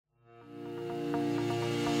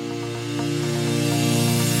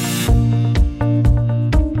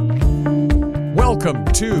Welcome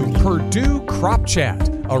to Purdue Crop Chat,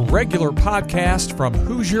 a regular podcast from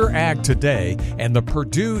Hoosier Ag Today and the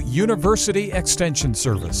Purdue University Extension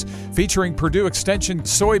Service, featuring Purdue Extension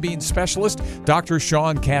soybean specialist Dr.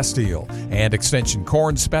 Shaun Casteel and Extension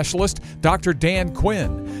corn specialist Dr. Dan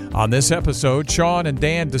Quinn. On this episode, Shaun and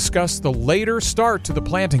Dan discuss the later start to the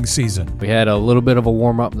planting season. We had a little bit of a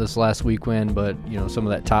warm-up this last weekend, but some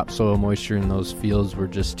of that topsoil moisture in those fields were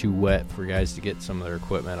just too wet for guys to get some of their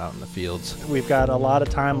equipment out in the fields. We've got a lot of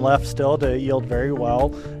time left still to yield very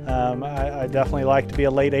well. I definitely like to be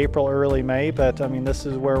a late April, early May, but this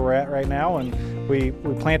is where we're at right now, and we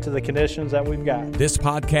plant to the conditions that we've got. This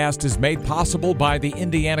podcast is made possible by the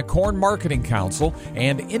Indiana Corn Marketing Council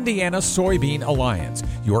and Indiana Soybean Alliance.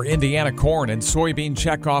 Your Indiana corn and soybean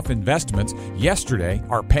checkoff investments yesterday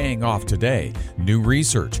are paying off today. New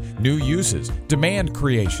research, new uses, demand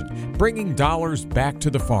creation, bringing dollars back to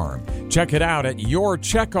the farm. Check it out at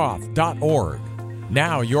yourcheckoff.org.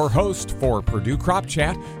 Now your host for Purdue Crop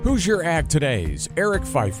Chat, Hoosier Ag Today's Eric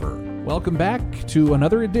Pfeiffer. Welcome back to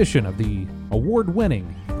another edition of the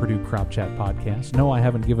award-winning Purdue Crop Chat podcast. No, I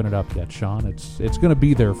haven't given it up yet, Shaun. It's going to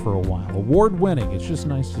be there for a while. Award-winning. It's just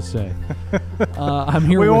nice to say. I'm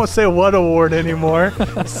here. We won't say what award anymore.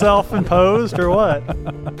 Self-imposed or what?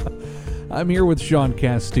 I'm here with Shaun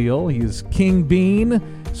Casteel. He's King Bean,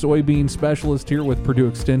 soybean specialist here with Purdue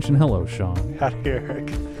Extension. Hello, Shaun. Howdy, Eric.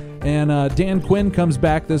 And Dan Quinn comes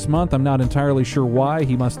back this month. I'm not entirely sure why.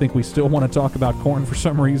 He must think we still want to talk about corn for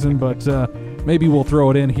some reason, but maybe we'll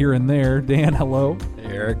throw it in here and there. Dan, hello.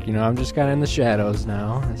 Hey, Eric, I'm just kind of in the shadows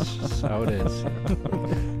now. That's just how it is.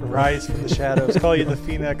 Rise from the shadows. Call you the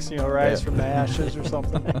phoenix, rise from the ashes or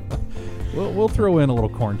something. We'll throw in a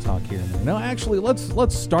little corn talk here and there. Now, actually,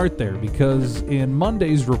 let's start there, because in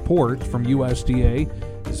Monday's report from USDA,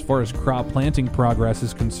 as far as crop planting progress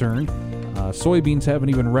is concerned, soybeans haven't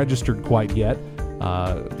even registered quite yet,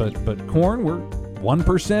 but corn, we're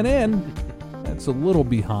 1% in. That's a little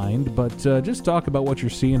behind, but just talk about what you're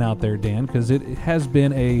seeing out there, Dan, because it has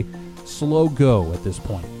been a slow go at this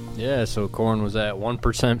point. Yeah, so corn was at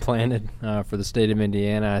 1% planted for the state of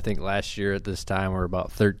Indiana. I think last year at this time we're about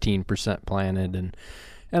 13% planted, and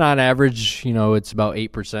on average, it's about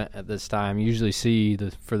 8% at this time. You usually see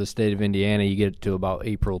for the state of Indiana, you get to about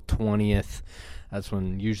April 20th. That's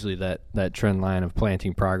when usually that trend line of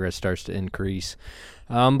planting progress starts to increase.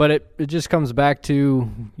 But it just comes back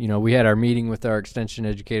to, we had our meeting with our extension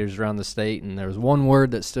educators around the state, and there was one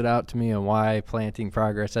word that stood out to me on why planting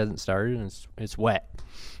progress hasn't started, and it's wet.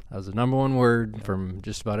 That was the number one word from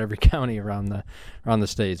just about every county around the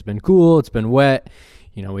state. It's been cool. It's been wet.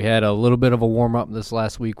 We had a little bit of a warm-up this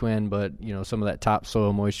last weekend, but, some of that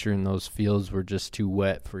topsoil moisture in those fields were just too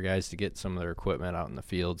wet for guys to get some of their equipment out in the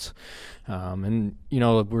fields. And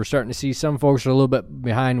we're starting to see some folks are a little bit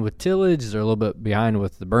behind with tillage. They're a little bit behind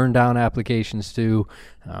with the burn-down applications, too.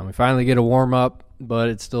 We finally get a warm-up, but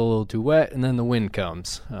it's still a little too wet, and then the wind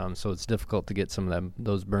comes. So it's difficult to get some of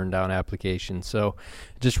those burn-down applications. So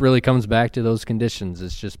it just really comes back to those conditions.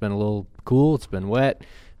 It's just been a little cool. It's been wet.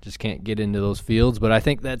 Just can't get into those fields, but I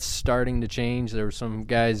think that's starting to change. There were some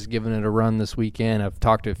guys giving it a run this weekend. I've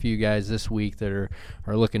talked to a few guys this week that are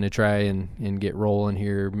looking to try and get rolling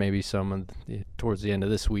here, maybe towards the end of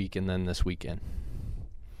this week and then this weekend.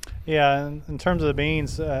 Yeah, in terms of the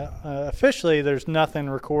beans, officially there's nothing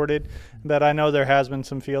recorded, but I know there has been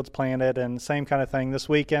some fields planted, and same kind of thing this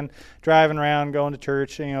weekend. Driving around, going to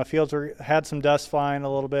church, fields had some dust flying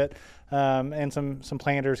a little bit, and some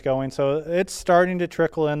planters going. So it's starting to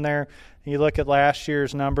trickle in there. You look at last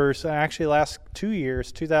year's numbers, actually last 2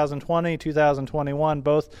 years, 2020, 2021,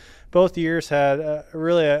 both years had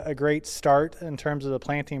really a great start in terms of the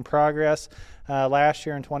planting progress. Last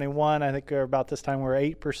year in 21, I think about this time we were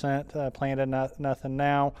 8% planted, nothing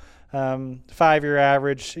now. 5-year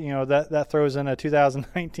average, that throws in a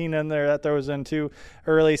 2019 in there. That throws into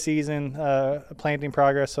early season planting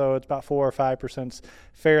progress, so it's about 4 or 5%. It's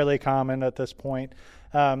fairly common at this point.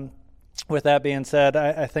 With that being said,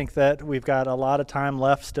 I think that we've got a lot of time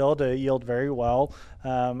left still to yield very well.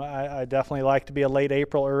 I definitely like to be a late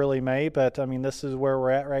April, early May, but this is where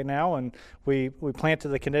we're at right now, and we plant to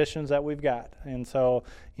the conditions that we've got. And so,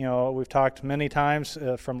 we've talked many times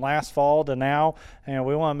from last fall to now, and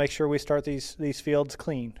we want to make sure we start these fields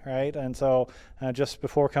clean, right? And so, just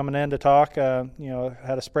before coming in to talk, had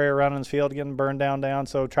a sprayer running in the field, getting burned down.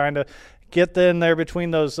 So trying to get in there between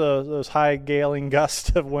those high galing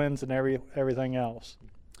gusts of winds and everything else.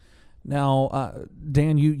 Now,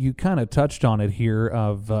 Dan, you kind of touched on it here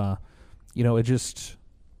of, it just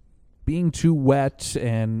being too wet,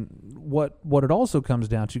 and what it also comes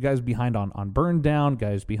down to, guys behind on burn down,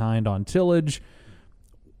 guys behind on tillage.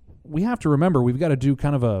 we have to remember we've got to do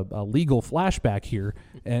kind of a legal flashback here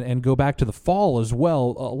and go back to the fall as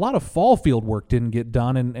well. A lot of fall field work didn't get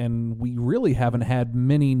done, and we really haven't had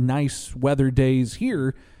many nice weather days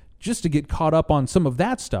here just to get caught up on some of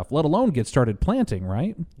that stuff, let alone get started planting,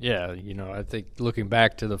 right? Yeah, I think looking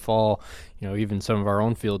back to the fall, even some of our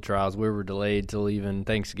own field trials, we were delayed till even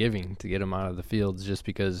Thanksgiving to get them out of the fields just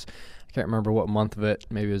because I can't remember what month of it.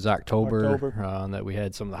 Maybe it was October. That we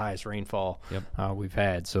had some of the highest rainfall we've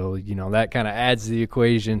had. So, that kind of adds to the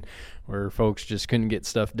equation where folks just couldn't get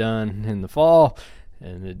stuff done in the fall,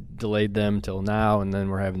 and it delayed them till now, and then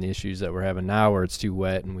we're having the issues that we're having now where it's too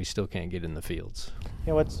wet and we still can't get in the fields.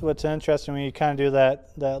 What's interesting when you kind of do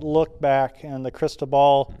that look back and the crystal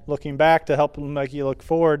ball looking back to help make you look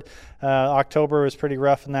forward. October was pretty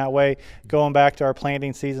rough in that way. Going back to our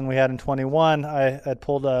planting season we had in 21, I had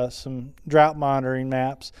pulled some drought monitoring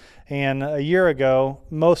maps, and a year ago,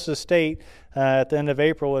 most of the state at the end of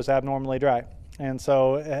April was abnormally dry. And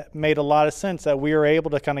so it made a lot of sense that we were able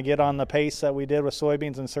to kind of get on the pace that we did with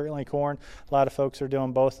soybeans and certainly corn. A lot of folks are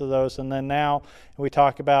doing both of those. And then now we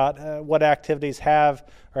talk about what activities have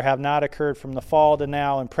or have not occurred from the fall to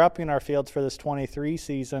now and prepping our fields for this 23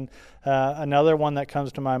 season. Another one that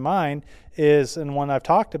comes to my mind is, and one I've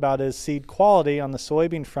talked about, is seed quality on the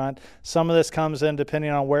soybean front. Some of this comes in depending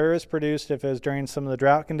on where it's produced, if it was during some of the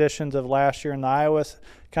drought conditions of last year in the Iowa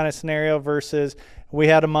kind of scenario versus we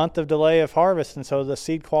had a month of delay of harvest, and so the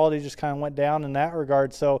seed quality just kind of went down in that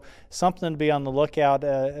regard. So something to be on the lookout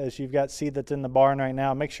as you've got seed that's in the barn right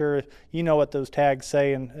now. Make sure you know what those tags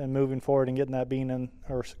say and moving forward and getting that bean in,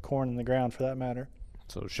 or corn in the ground for that matter.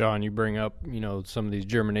 So, Shaun, you bring up, some of these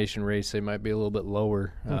germination rates, they might be a little bit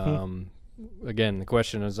lower. Again, the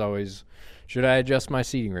question is always, should I adjust my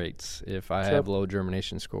seeding rates if I have low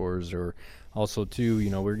germination scores? Or also, too,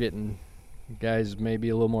 we're getting guys maybe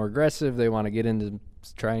a little more aggressive. They want to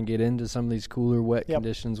try and get into some of these cooler, wet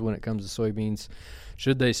conditions when it comes to soybeans.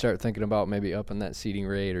 Should they start thinking about maybe upping that seeding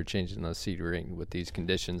rate or changing the seed rate with these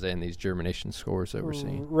conditions and these germination scores that we're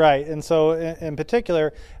seeing? Right. And so in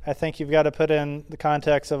particular, I think you've got to put in the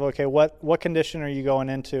context of, okay, what condition are you going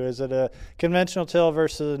into? Is it a conventional till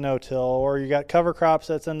versus a no-till? Or you got cover crops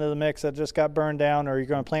that's into the mix that just got burned down, or you're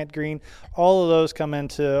going to plant green? All of those come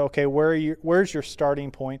into, okay, where's your starting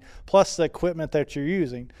point, plus the equipment that you're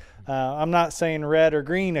using. I'm not saying red or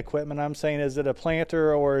green equipment. I'm saying, is it a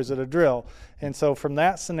planter or is it a drill? And so from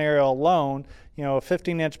that scenario alone,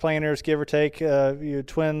 15-inch planters, give or take,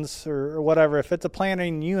 twins or whatever, if it's a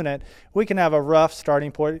planting unit, we can have a rough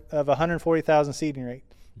starting point of 140,000 seeding rate.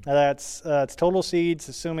 Now that's total seeds,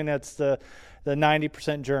 assuming it's the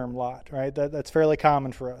 90% germ lot, right? That's fairly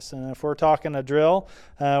common for us. And if we're talking a drill,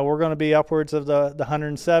 we're going to be upwards of the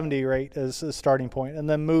 170 rate as a starting point, and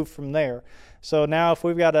then move from there. So now if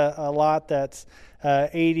we've got a lot that's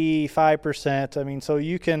 85%, so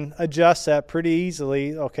you can adjust that pretty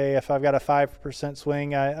easily. Okay, if I've got a 5%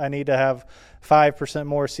 swing, I need to have 5%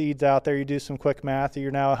 more seeds out there. You do some quick math,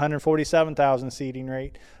 you're now 147,000 seeding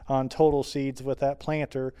rate on total seeds with that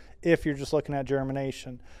planter if you're just looking at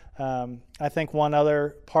germination. I think one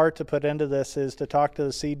other part to put into this is to talk to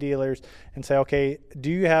the seed dealers and say, okay,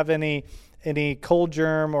 do you have any cold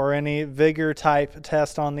germ or any vigor type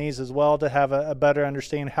test on these as well to have a better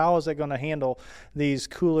understanding how is it going to handle these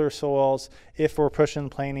cooler soils if we're pushing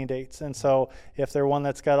planting dates. And so if they're one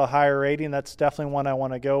that's got a higher rating, that's definitely one I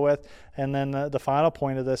want to go with. And then the final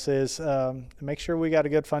point of this is make sure we got a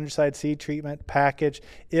good fungicide seed treatment package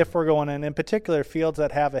if we're going in particular fields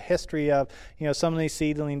that have a history of some of these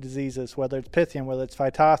seedling diseases, whether it's Pythium, whether it's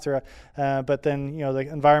Phytophthora, but then the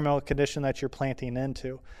environmental condition that you're planting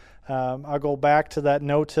into. I'll go back to that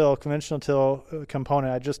no-till, conventional till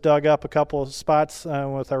component. I just dug up a couple of spots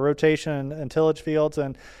with our rotation and tillage fields.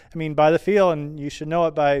 And, by the feel, and you should know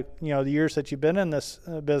it by, the years that you've been in this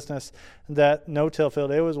business, that no-till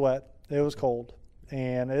field, it was wet, it was cold.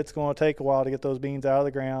 And it's going to take a while to get those beans out of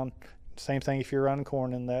the ground. Same thing if you're running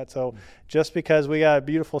corn in that. So just because we got a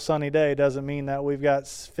beautiful sunny day doesn't mean that we've got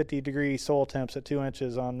 50-degree soil temps at 2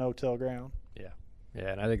 inches on no-till ground.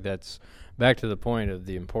 Yeah, and I think that's back to the point of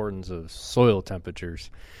the importance of soil temperatures.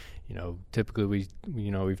 Typically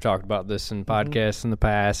we've talked about this in podcasts in the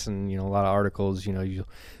past, and a lot of articles. You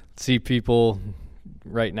see people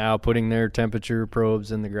right now putting their temperature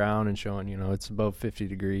probes in the ground and showing it's above 50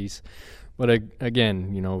 degrees. But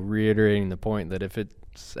again, reiterating the point that if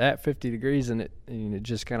it's at 50 degrees and it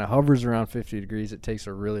just kind of hovers around 50 degrees, it takes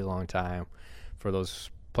a really long time for those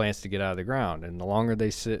plants to get out of the ground, and the longer they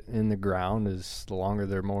sit in the ground is the longer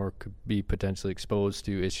they're more could be potentially exposed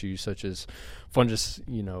to issues such as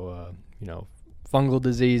fungal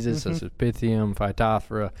diseases such as Pythium,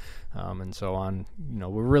 Phytophthora, and so on.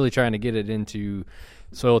 We're really trying to get it into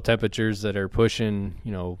soil temperatures that are pushing,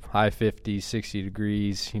 high 50s, 60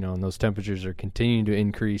 degrees, and those temperatures are continuing to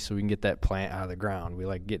increase so we can get that plant out of the ground. We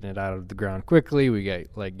like getting it out of the ground quickly. We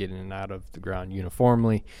like getting it out of the ground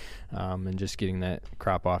uniformly, and just getting that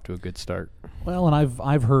crop off to a good start. Well, and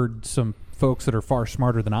I've heard some folks that are far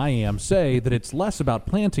smarter than I am say that it's less about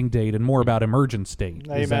planting date and more about emergence date.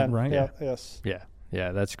 Amen. Is that right? Yeah. Yes.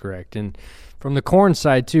 Yeah, that's correct. And from the corn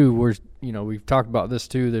side too, we've talked about this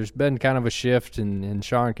too. There's been kind of a shift, and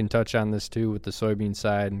Shaun can touch on this too with the soybean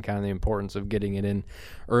side and kind of the importance of getting it in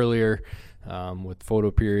earlier with photo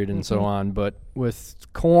period and so on. But with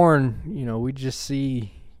corn, we just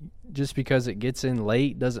see just because it gets in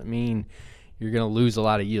late doesn't mean you're going to lose a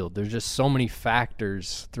lot of yield. There's just so many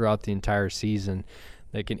factors throughout the entire season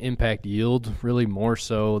that can impact yield really more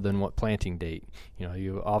so than what planting date.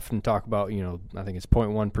 You often talk about, I think it's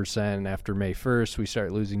 0.1%, after May 1st we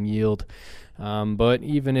start losing yield. But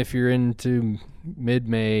even if you're into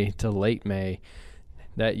mid-May to late May,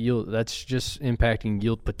 that yield, that's just impacting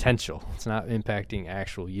yield potential. It's not impacting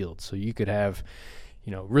actual yield. So you could have,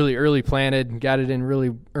 really early planted, got it in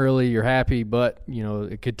really early, you're happy, but,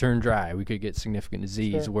 it could turn dry. We could get significant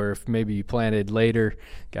disease. Sure. Where if maybe you planted later,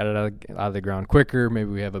 got it out of the ground quicker, maybe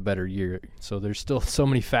we have a better year. So there's still so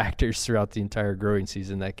many factors throughout the entire growing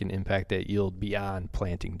season that can impact that yield beyond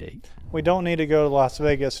planting date. We don't need to go to Las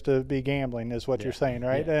Vegas to be gambling, is what you're saying,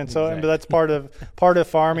 right? Yeah, and so exactly. But that's part of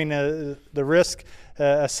farming, the risk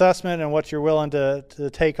assessment and what you're willing to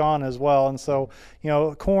take on as well. And so,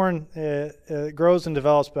 corn grows and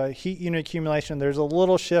develops by heat unit accumulation. There's a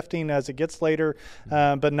little shifting as it gets later,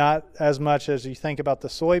 but not as much as you think about the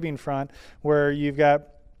soybean front, where you've got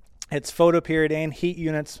it's photoperiod and heat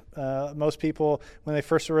units. Most people, when they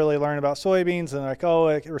first really learn about soybeans, and they're like, oh,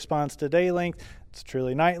 it responds to day length. It's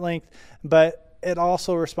truly night length, but it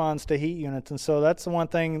also responds to heat units. And so that's the one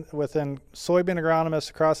thing within soybean agronomists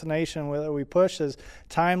across the nation that we push is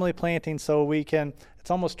timely planting, so we can,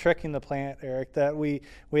 it's almost tricking the plant, Eric, that we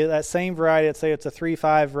that same variety, let's say it's a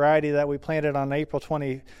 3-5 variety that we planted on April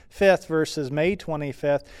 25th versus May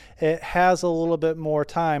 25th, it has a little bit more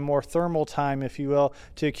time, more thermal time, if you will,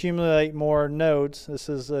 to accumulate more nodes. This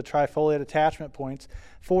is the trifoliate attachment points,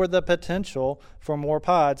 for the potential for more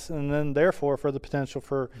pods, and then therefore for the potential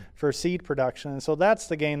for seed production. And so that's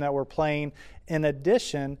the game that we're playing. In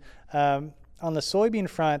addition, on the soybean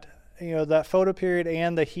front, that photoperiod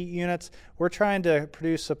and the heat units, we're trying to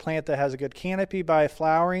produce a plant that has a good canopy by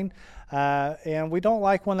flowering, and we don't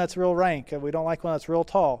like one that's real rank, and we don't like one that's real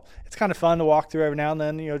tall. It's kind of fun to walk through every now and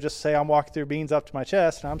then, just say I'm walking through beans up to my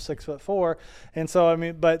chest, and I'm 6'4", and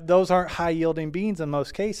so but those aren't high yielding beans in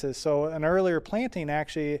most cases. So an earlier planting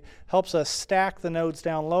actually helps us stack the nodes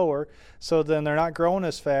down lower, so then they're not growing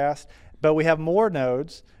as fast, but we have more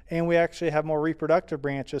nodes, and we actually have more reproductive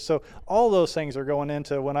branches. So all those things are going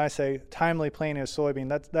into, when I say timely planting of soybean,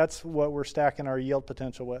 that's what we're stacking our yield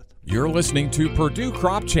potential with. You're listening to Purdue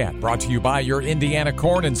Crop Chat, brought to you by your Indiana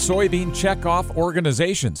Corn and Soybean Checkoff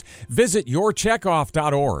organizations. Visit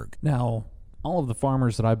yourcheckoff.org. Now, all of the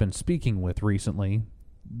farmers that I've been speaking with recently,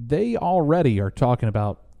 they already are talking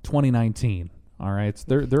about 2019. All right,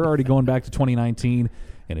 so they're already going back to 2019.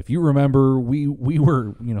 And if you remember, we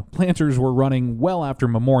were, planters were running well after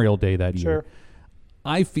Memorial Day that year. Sure.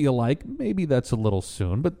 I feel like maybe that's a little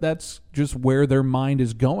soon, but that's just where their mind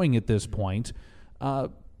is going at this point.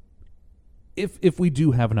 If we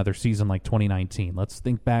do have another season like 2019, let's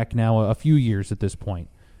think back now a few years at this point.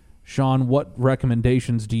 Shaun, what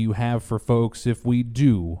recommendations do you have for folks if we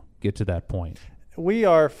do get to that point? We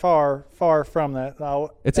are far, far from that.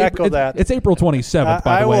 I'll echo that. It's April 27th,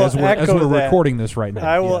 by the way, as we're recording this right now.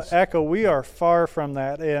 I will echo, we are far from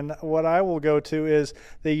that. And what I will go to is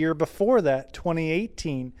the year before that,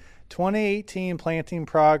 2018. 2018 planting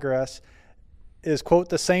progress is, quote,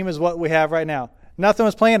 the same as what we have right now. Nothing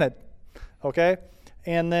was planted, okay?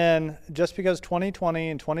 And then just because 2020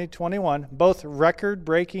 and 2021, both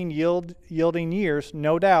record-breaking yielding years,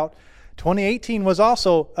 no doubt, 2018 was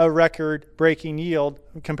also a record-breaking yield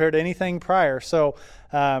compared to anything prior. So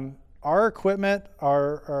our equipment,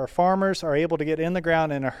 our farmers are able to get in the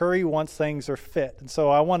ground in a hurry once things are fit. And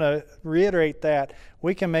so I want to reiterate that.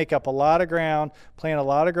 We can make up a lot of ground, plant a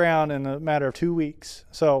lot of ground in a matter of 2 weeks.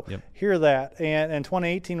 So hear that. And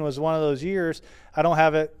 2018 was one of those years. I don't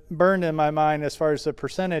have it burned in my mind as far as the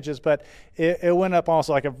percentages, but it went up almost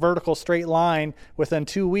like a vertical straight line within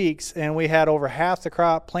 2 weeks, and we had over half the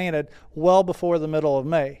crop planted well before the middle of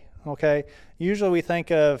May. Okay, usually we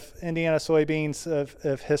think of Indiana soybeans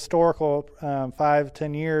of historical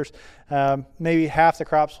 5-10 years, maybe half the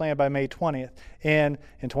crops planted by May 20th. And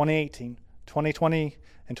in 2018, 2020,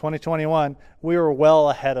 and 2021, we were well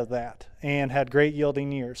ahead of that and had great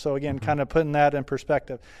yielding years. So again, kind of putting that in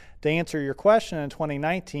perspective. To answer your question, in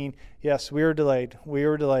 2019, yes, we were delayed.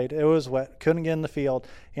 It was wet, couldn't get in the field.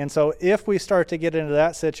 And so if we start to get into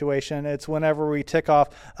that situation, it's whenever we tick off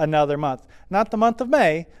another month. Not the month of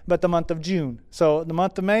May, but the month of June. So the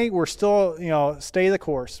month of May, we're still, stay the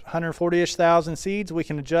course. 140-ish thousand seeds. We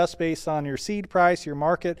can adjust based on your seed price, your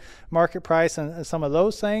market price, and some of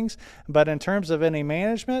those things. But in terms of any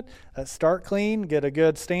management, start clean, get a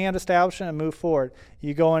good stand establishment, and move forward.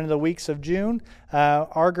 You go into the weeks of June,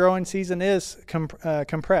 our growing season is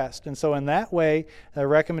compressed. And so in that way, the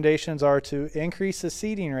recommendations are to increase the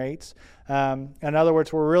seeding rates. In other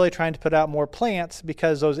words, we're really trying to put out more plants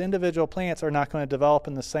because those individual plants are not going to develop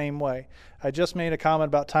in the same way. I just made a comment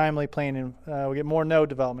about timely planting. We get more node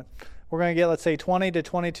development. We're going to get, let's say, 20 to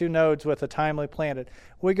 22 nodes with a timely planted.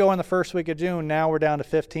 We go in the first week of June, now we're down to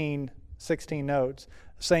 15, 16 nodes.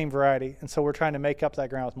 Same variety, and so we're trying to make up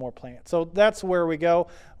that ground with more plants. So that's where we go.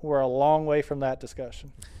 We're a long way from that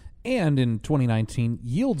discussion. And in 2019,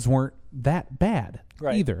 yields weren't that bad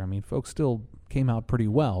either. I mean, folks still came out pretty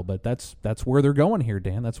well, but that's where they're going here,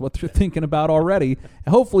 Dan. That's what they're thinking about already.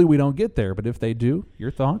 Hopefully we don't get there, but if they do,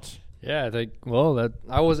 your thoughts? Yeah,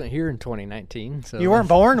 I wasn't here in 2019. So you weren't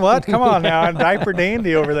born? What? Come on now, diaper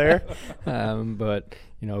dandy over there. But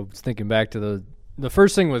thinking back to the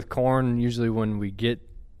first thing with corn, usually when we get,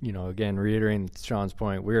 again, reiterating Shaun's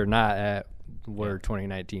point, we're not at where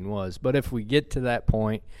 2019 was. But if we get to that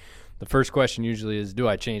point, the first question usually is, do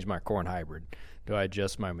I change my corn hybrid? Do I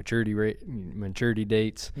adjust my maturity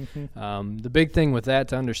dates? Mm-hmm. The big thing with that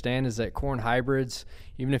to understand is that corn hybrids,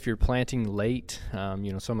 even if you're planting late,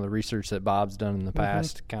 some of the research that Bob's done in the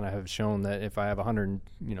past kind of have shown that if I have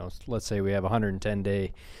let's say we have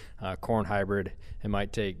 110-day corn hybrid, it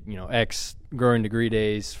might take, X growing degree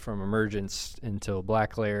days from emergence until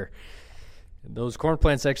black layer. Those corn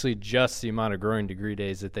plants actually adjust the amount of growing degree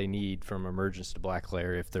days that they need from emergence to black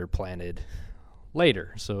layer if they're planted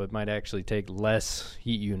later. So it might actually take less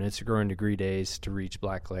heat units, growing degree days, to reach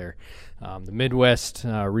black layer. The Midwest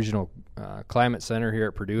Regional Climate Center here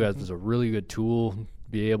at Purdue has a really good tool to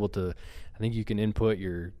be able to, I think you can input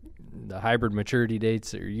the hybrid maturity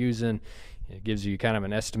dates that you're using. It gives you kind of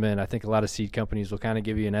an estimate. I think a lot of seed companies will kind of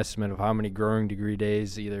give you an estimate of how many growing degree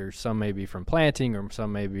days, either some may be from planting or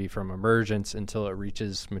some may be from emergence until it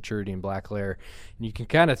reaches maturity in black layer. And you can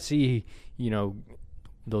kind of see,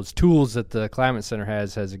 those tools that the Climate Center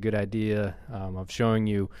has a good idea of showing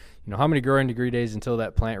you, how many growing degree days until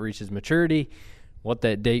that plant reaches maturity, what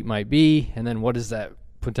that date might be, and then what is that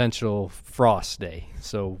potential frost day.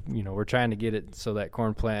 So, we're trying to get it so that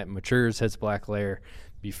corn plant matures, hits black layer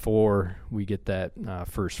before we get that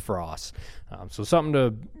first frost. So something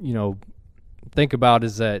to, think about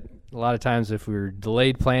is that a lot of times if we're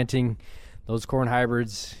delayed planting, those corn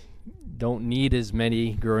hybrids don't need as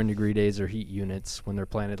many growing degree days or heat units when they're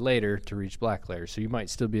planted later to reach black layer. So you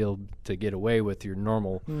might still be able to get away with your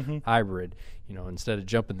normal hybrid, instead of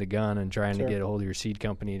jumping the gun and trying to get a hold of your seed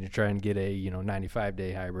company to try and get a,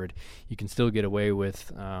 95-day hybrid. You can still get away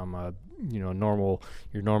with, your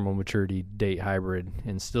normal maturity date hybrid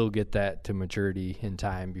and still get that to maturity in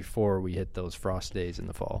time before we hit those frost days in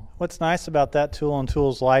the fall. What's nice about that tool and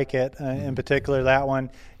tools like it, in particular that one,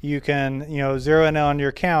 you can, zero in on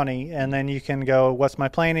your county, and then you can go, what's my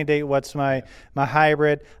planting date, what's my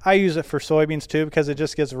hybrid. I use it for soybeans too because it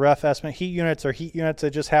just gives a rough estimate. Heat units are heat units.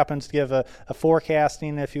 It just happens to give a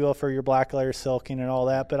forecasting, if you will, for your black layer silking and all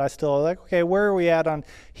that. But I still okay, where are we at on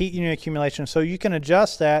heat unit accumulation? So you can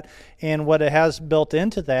adjust that, and what it has built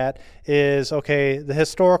into that is, the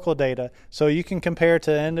historical data. So you can compare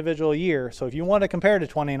to an individual year. So if you want to compare to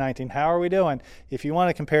 2019, how are we doing? If you want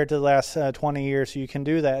to compare to the last 20 years, you can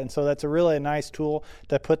do that. And so that's a really nice tool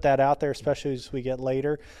to put that out there, especially as we get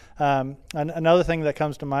later. Another thing that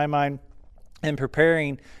comes to my mind in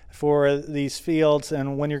preparing for these fields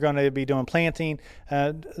and when you're going to be doing planting,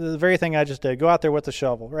 the very thing I just did, go out there with the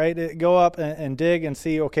shovel, right? Go up and dig and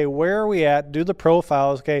see, where are we at? Do the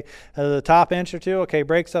profiles, the top inch or two,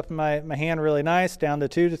 breaks up my hand really nice, down to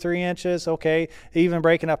 2 to 3 inches, even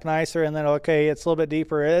breaking up nicer, and then, it's a little bit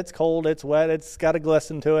deeper, it's cold, it's wet, it's got a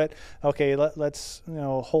glisten to it, let's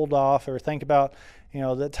hold off or think about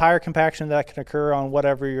the tire compaction that can occur on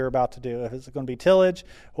whatever you're about to do. If it's going to be tillage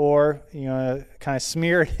or, kind of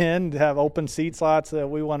smear it in to have open seed slots,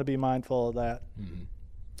 we want to be mindful of that. Mm-hmm.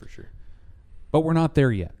 For sure. But we're not there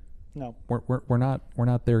yet. No. We're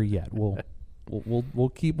not there yet.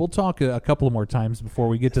 We'll talk a couple more times before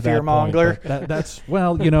we get to that Fearmonger. point. That's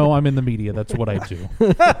well, I'm in the media. That's what I do.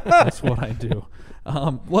 That's what I do.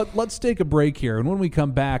 Let's take a break here, and when we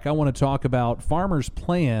come back, I want to talk about farmers'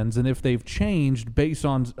 plans and if they've changed based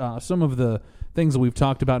on some of the things that we've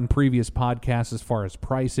talked about in previous podcasts as far as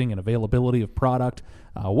pricing and availability of product.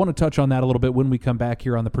 I want to touch on that a little bit when we come back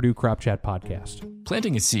here on the Purdue Crop Chat podcast.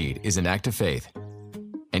 Planting a seed is an act of faith.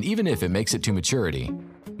 And even if it makes it to maturity,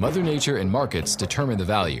 Mother Nature and markets determine the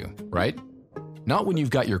value, right? Not when you've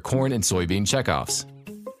got your corn and soybean checkoffs.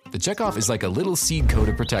 The checkoff is like a little seed coat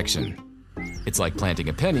of protection. It's like planting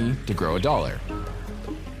a penny to grow $1.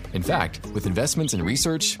 In fact, with investments in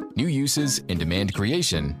research, new uses, and demand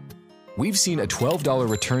creation, we've seen a $12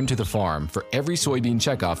 return to the farm for every soybean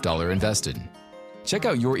checkoff dollar invested. Check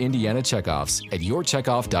out your Indiana checkoffs at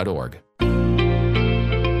yourcheckoff.org.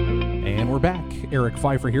 And we're back. Eric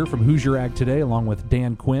Pfeiffer here from Hoosier Ag Today, along with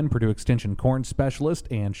Dan Quinn, Purdue Extension Corn Specialist,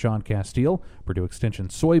 and Shaun Casteel, Purdue Extension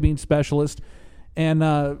Soybean Specialist. And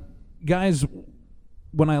guys,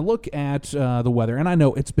 when I look at the weather, and I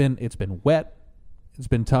know it's been wet, it's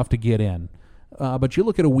been tough to get in. But you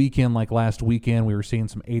look at a weekend like last weekend, we were seeing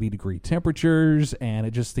some 80-degree temperatures, and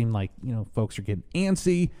it just seemed like folks are getting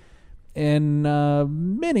antsy. And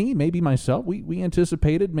many, maybe myself, we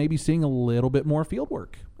anticipated maybe seeing a little bit more field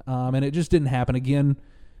work. And it just didn't happen. Again,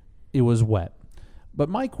 it was wet. But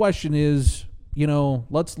my question is,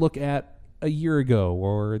 let's look at a year ago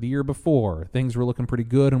or the year before. Things were looking pretty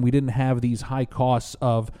good, and we didn't have these high costs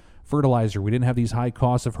of fertilizer. We didn't have these high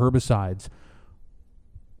costs of herbicides.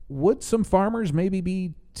 Would some farmers maybe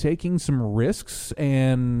be taking some risks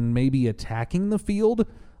and maybe attacking the field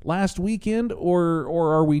last weekend, or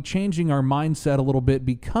are we changing our mindset a little bit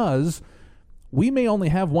because we may only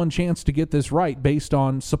have one chance to get this right based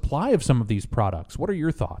on supply of some of these products? What are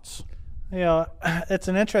your thoughts? It's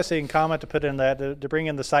an interesting comment to put in that, to bring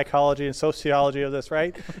in the psychology and sociology of this,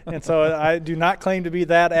 right? And so I do not claim to be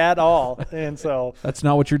that at all. And so that's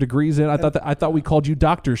not what your degree's in. I thought we called you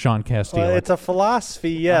Dr. Shaun Casteel. Well, it's a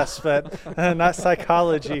philosophy, yes, but not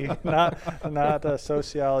psychology, not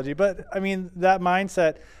sociology. But I mean, that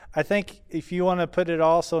mindset, I think if you want to put it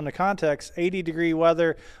also in the context, 80-degree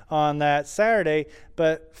weather on that Saturday,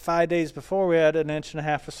 but 5 days before we had 1.5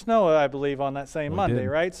 inches of snow, I believe, on that same Monday,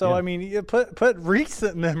 right? So, yeah. I mean, you put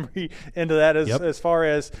recent memory into that as far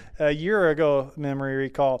as a year ago memory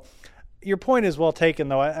recall. Your point is well taken,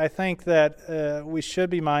 though. I think that we should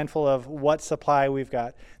be mindful of what supply we've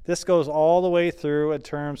got. This goes all the way through in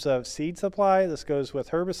terms of seed supply. This goes with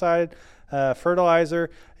herbicide, fertilizer.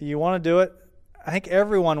 You want to do it. I think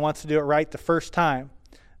everyone wants to do it right the first time.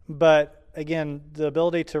 But, again, the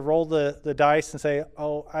ability to roll the dice and say,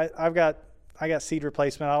 oh, I got seed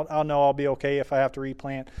replacement. I'll know I'll be okay if I have to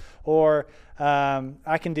replant. Or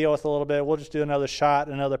I can deal with a little bit. We'll just do another shot,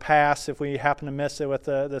 another pass. If we happen to miss it with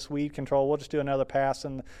this weed control, we'll just do another pass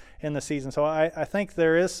in the season. So I think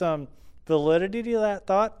there is some validity to that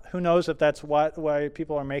thought. Who knows if that's why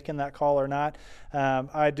people are making that call or not.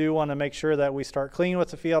 I do want to make sure that we start clean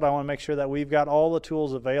with the field. I want to make sure that we've got all the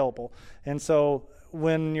tools available. And so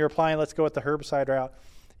when you're applying, let's go with the herbicide route,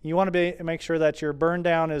 you want to make sure that your burn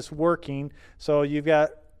down is working, so you've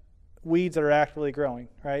got weeds that are actively growing,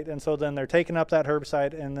 right? And so then they're taking up that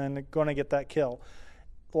herbicide and then going to get that kill.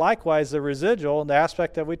 Likewise, the residual, the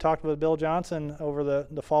aspect that we talked with Bill Johnson over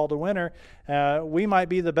the fall to winter, we might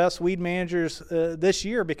be the best weed managers this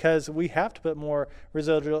year because we have to put more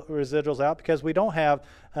residuals out because we don't have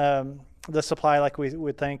the supply like we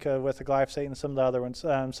would think with the glyphosate and some of the other ones.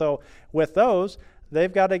 So with those,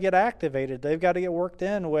 they've got to get activated. They've got to get worked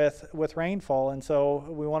in with rainfall. And so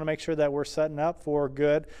we want to make sure that we're setting up for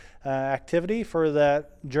good activity for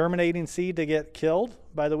that germinating seed to get killed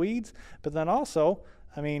by the weeds. But then also,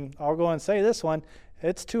 I mean, I'll go and say this one,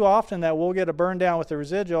 it's too often that we'll get a burn down with the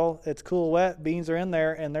residual. It's cool, wet, beans are in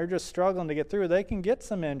there, and they're just struggling to get through. They can get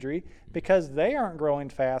some injury because they aren't growing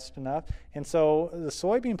fast enough. And so the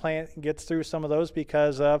soybean plant gets through some of those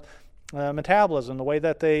because of metabolism, the way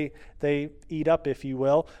that they eat up, if you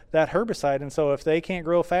will, that herbicide. And so if they can't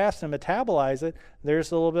grow fast and metabolize it,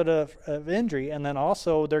 there's a little bit of injury. And then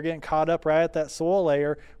also they're getting caught up right at that soil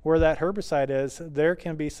layer where that herbicide is. There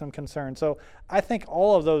can be some concern. So I think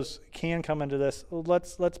all of those can come into this.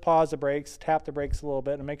 Let's pause the brakes, tap the brakes a little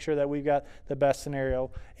bit, and make sure that we've got the best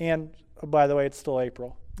scenario. And by the way, it's still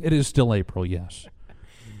April. It is still April, yes.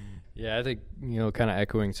 Yeah, I think, kind of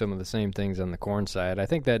echoing some of the same things on the corn side, I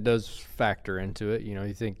think that does factor into it.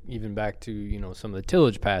 You think even back to, some of the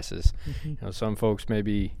tillage passes. Mm-hmm. Some folks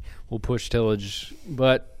maybe will push tillage,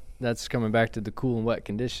 but that's coming back to the cool and wet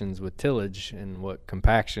conditions with tillage and what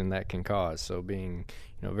compaction that can cause. So being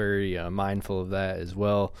very mindful of that as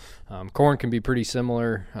well. Corn can be pretty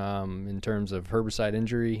similar in terms of herbicide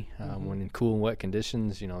injury when in cool and wet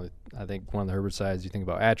conditions. I think one of the herbicides you think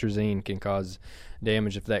about, atrazine, can cause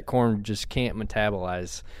damage if that corn just can't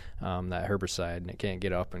metabolize that herbicide and it can't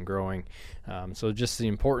get up and growing. So just the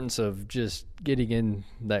importance of just getting in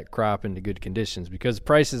that crop into good conditions, because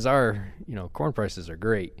prices are, corn prices are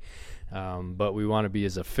great. But we want to be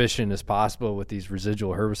as efficient as possible with these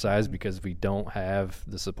residual herbicides because we don't have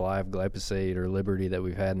the supply of glyphosate or Liberty that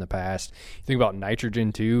we've had in the past. You think about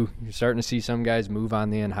nitrogen too. You're starting to see some guys move on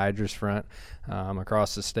the anhydrous front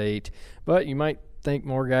across the state, but you might think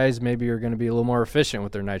more guys maybe are going to be a little more efficient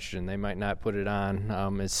with their nitrogen. They might not put it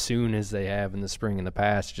on as soon as they have in the spring in the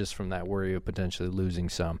past, just from that worry of potentially losing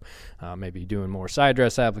some. Maybe doing more side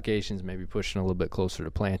dress applications, maybe pushing a little bit closer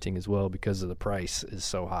to planting as well because of the price is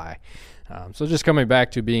so high. So just coming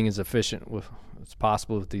back to being as efficient as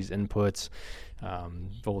possible with these inputs,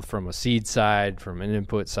 both from a seed side, from an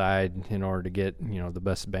input side, in order to get the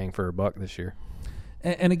best bang for our buck this year.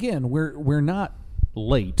 And again, we're not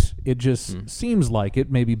late. It just seems like it,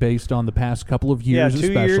 maybe based on the past couple of years. Yeah,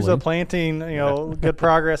 2 years of planting, good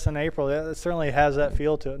progress in April. It certainly has that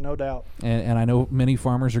feel to it, no doubt. And I know many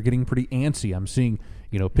farmers are getting pretty antsy. I'm seeing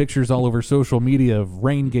pictures all over social media of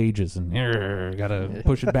rain gauges and gotta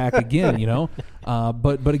push it back again.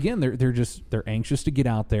 But again, they're anxious to get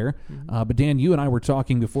out there. But Dan, you and I were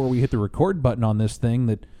talking before we hit the record button on this thing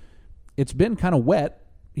that it's been kind of wet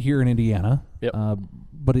here in Indiana. Yep.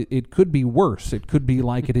 But it could be worse. It could be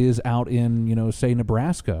like it is out in, say,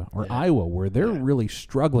 Nebraska or Iowa, where they're really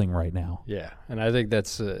struggling right now. Yeah, and I think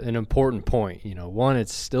that's an important point. One,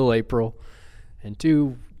 it's still April, and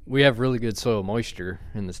two, we have really good soil moisture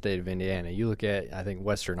in the state of Indiana. You look at, I think,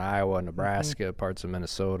 western Iowa, Nebraska, parts of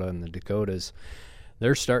Minnesota, and the Dakotas,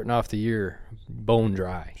 they're starting off the year bone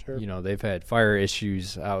dry. Sure. They've had fire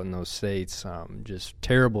issues out in those states, just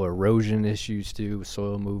terrible erosion issues too, with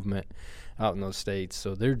soil movement out in those states.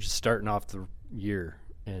 So they're just starting off the year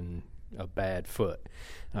in a bad foot.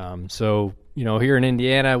 So here in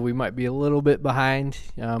Indiana, we might be a little bit behind,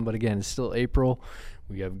 but again, it's still April.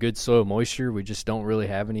 We have good soil moisture. We just don't really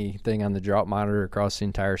have anything on the drought monitor across the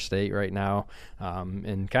entire state right now.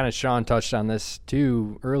 And kind of Shaun touched on this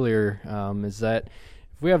too earlier, is that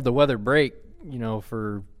if we have the weather break,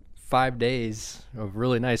 for 5 days of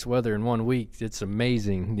really nice weather in 1 week, it's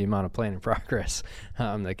amazing the amount of planting progress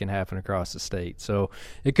that can happen across the state. So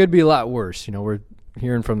it could be a lot worse. We're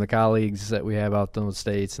hearing from the colleagues that we have out in those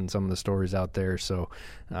states and some of the stories out there. So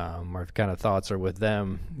our kind of thoughts are with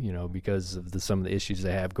them, because of some of the issues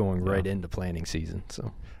they have going right into planting season.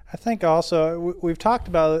 So I think also we've talked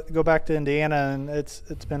about it, go back to Indiana, and it's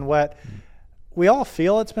been wet. We all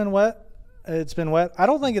feel it's been wet. It's been wet. I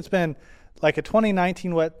don't think it's been like a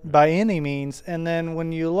 2019 wet by any means. And then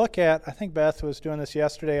when you look at, I think Beth was doing this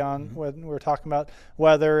yesterday when we were talking about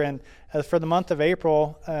weather, and for the month of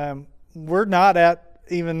April, we're not at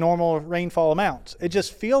even normal rainfall amounts. It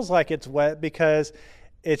just feels like it's wet because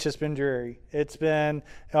it's just been dreary. It's been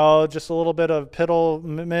just a little bit of piddle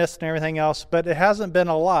mist and everything else, but it hasn't been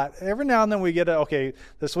a lot. Every now and then we get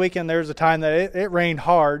this weekend there's a time that it rained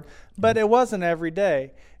hard, but it wasn't every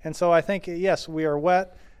day. And so I think, yes, we are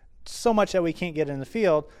wet so much that we can't get in the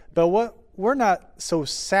field, but we're not so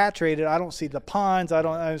saturated. I don't see the ponds.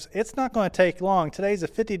 It's not going to take long. Today's a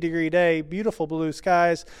 50-degree day, beautiful blue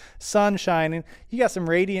skies, sun shining. You got some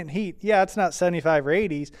radiant heat. Yeah, it's not 75 or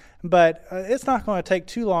 80s, but it's not going to take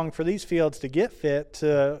too long for these fields to get fit,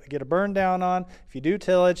 to get a burn down on. If you do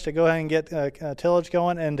tillage, to go ahead and get tillage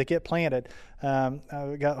going and to get planted.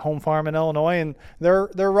 We got home farm in Illinois, and they're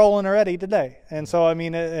rolling already today. And so,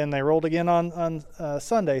 and they rolled again on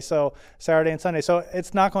Sunday, so Saturday and Sunday. So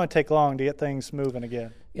it's not going to take long to get things moving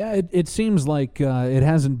again. Yeah, it seems like it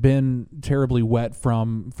hasn't been terribly wet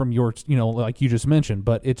from your, like you just mentioned,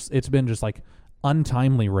 but it's been just like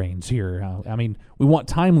untimely rains here. We want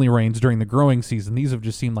timely rains during the growing season. These have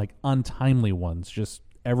just seemed like untimely ones, just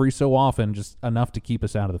every so often, just enough to keep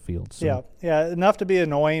us out of the field. So. Yeah, enough to be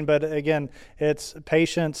annoying, but again, it's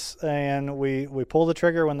patience, and we pull the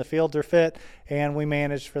trigger when the fields are fit, and we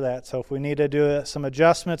manage for that. So if we need to do some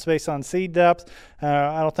adjustments based on seed depth,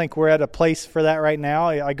 I don't think we're at a place for that right now.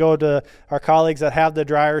 I go to our colleagues that have the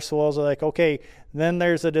drier soils, are like, okay, then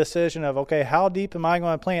there's a decision of, okay, how deep am I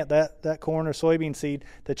going to plant that corn or soybean seed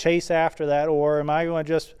to chase after that, or am I going to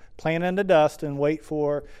just plant into dust and wait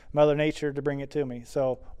for Mother Nature to bring it to me?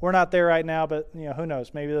 So we're not there right now, but who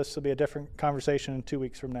knows? Maybe this will be a different conversation in 2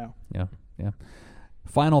 weeks from now. Yeah.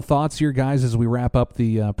 Final thoughts here, guys, as we wrap up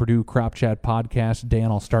the Purdue Crop Chat podcast.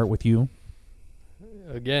 Dan, I'll start with you.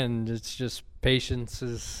 Again, it's just patience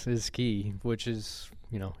is key, which is,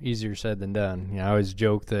 easier said than done. I always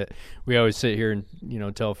joke that we always sit here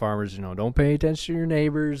and, tell farmers, don't pay attention to your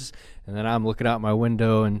neighbors. And then I'm looking out my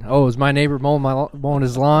window and, is my neighbor mowing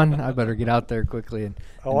his lawn? I better get out there quickly.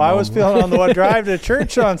 I was feeling on the drive to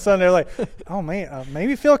church on Sunday, like, oh, man,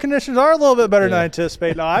 maybe field conditions are a little bit better than I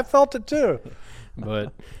anticipated. No, I felt it too.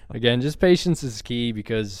 But again, just patience is key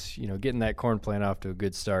because, getting that corn plant off to a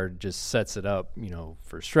good start just sets it up,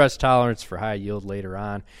 for stress tolerance, for high yield later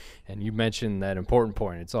on. And you mentioned that important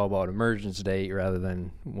point. It's all about emergence date rather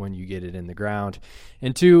than when you get it in the ground.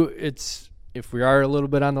 And two, if we are a little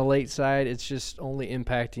bit on the late side, it's just only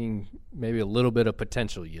impacting maybe a little bit of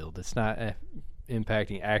potential yield. It's not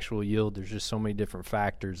impacting actual yield. There's just so many different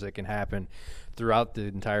factors that can happen throughout the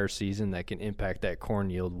entire season that can impact that corn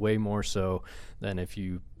yield way more so than if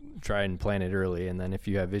you try and plant it early. And then if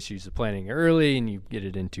you have issues of planting early and you get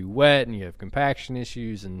it into wet and you have compaction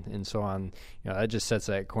issues and so on, that just sets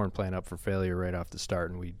that corn plant up for failure right off the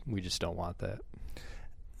start, and we just don't want that.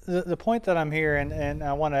 The point that I'm hearing, and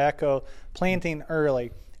I want to echo, planting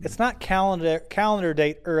early. It's not calendar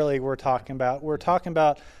date early we're talking about. We're talking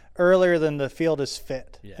about earlier than the field is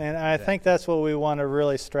fit. Yeah, and I think that's what we want to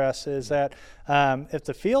really stress is that if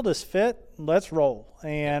the field is fit, let's roll.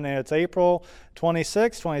 And it's April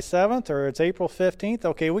 26th, 27th, or it's April 15th.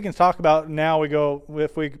 Okay, we can talk about now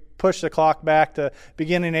if we push the clock back to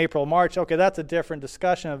beginning April, March, okay, that's a different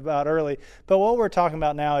discussion about early. But what we're talking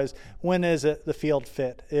about now is when is it the field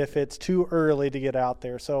fit, if it's too early to get out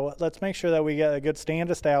there. So let's make sure that we get a good stand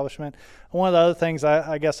establishment. One of the other things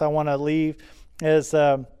I guess I want to leave is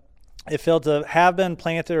if fields have been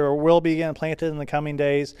planted or will be getting planted in the coming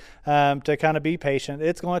days, to kind of be patient.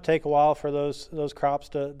 It's going to take a while for those crops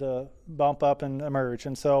to bump up and emerge.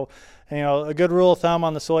 And so, a good rule of thumb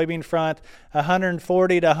on the soybean front,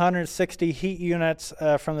 140 to 160 heat units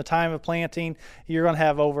from the time of planting, you're going to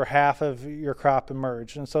have over half of your crop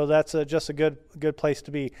emerge. And so that's just a good place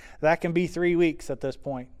to be. That can be 3 weeks at this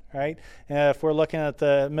point, right? If we're looking at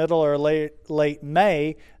the middle or late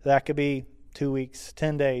May, that could be 2 weeks,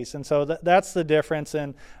 10 days. And so that's the difference.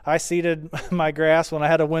 And I seeded my grass when I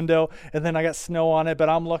had a window, and then I got snow on it, but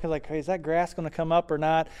I'm looking like, hey, is that grass going to come up or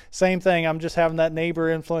not? Same thing. I'm just having that neighbor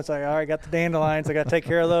influence. Like, all right, I got the dandelions. I got to take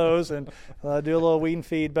care of those and do a little weed and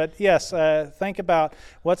feed. But yes, think about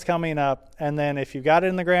what's coming up. And then if you've got it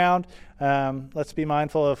in the ground, let's be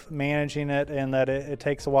mindful of managing it and that it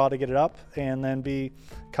takes a while to get it up, and then be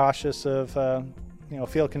cautious of,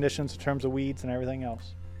 field conditions in terms of weeds and everything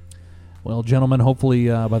else. Well, gentlemen, hopefully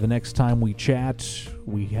by the next time we chat,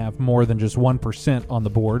 we have more than just 1% on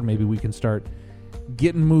the board. Maybe we can start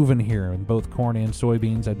getting moving here in both corn and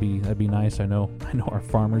soybeans. That'd be nice. I know our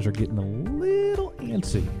farmers are getting a little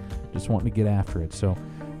antsy, just wanting to get after it. So,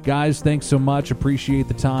 guys, thanks so much. Appreciate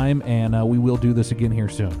the time, and we will do this again here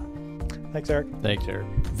soon. Thanks, Eric. Thanks, Eric.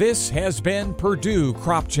 This has been Purdue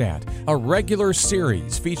Crop Chat, a regular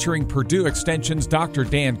series featuring Purdue Extension's Dr.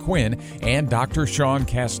 Dan Quinn and Dr. Shaun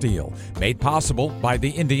Casteel, made possible by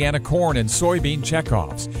the Indiana Corn and Soybean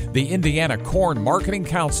Checkoffs, the Indiana Corn Marketing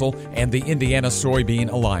Council, and the Indiana Soybean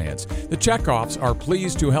Alliance. The Checkoffs are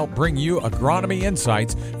pleased to help bring you agronomy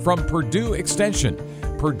insights from Purdue Extension.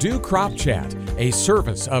 Purdue Crop Chat, a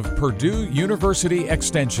service of Purdue University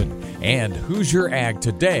Extension, and Hoosier Ag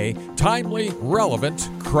Today, timely, relevant,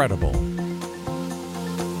 credible.